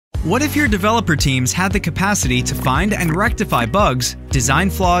What if your developer teams had the capacity to find and rectify bugs, design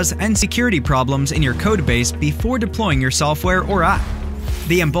flaws, and security problems in your codebase before deploying your software or app?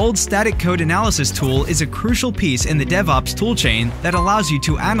 The Embold Static Code Analysis tool is a crucial piece in the DevOps toolchain that allows you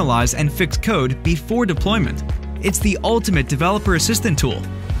to analyze and fix code before deployment. It's the ultimate developer assistant tool.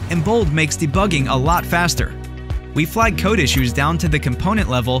 Embold makes debugging a lot faster. We flag code issues down to the component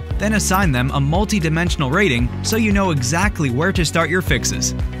level, then assign them a multi-dimensional rating so you know exactly where to start your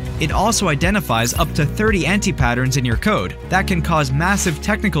fixes. It also identifies up to 30 anti-patterns in your code that can cause massive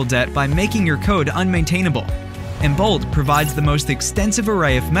technical debt by making your code unmaintainable. Embold provides the most extensive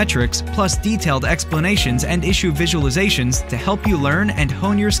array of metrics plus detailed explanations and issue visualizations to help you learn and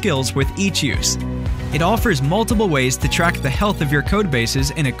hone your skills with each use. It offers multiple ways to track the health of your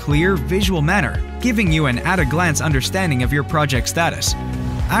codebases in a clear, visual manner, giving you an at-a-glance understanding of your project status.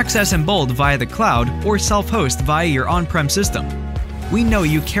 Access Embold via the cloud or self-host via your on-prem system. We know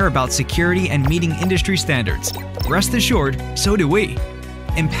you care about security and meeting industry standards. Rest assured, so do we.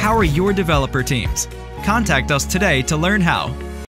 Empower your developer teams. Contact us today to learn how.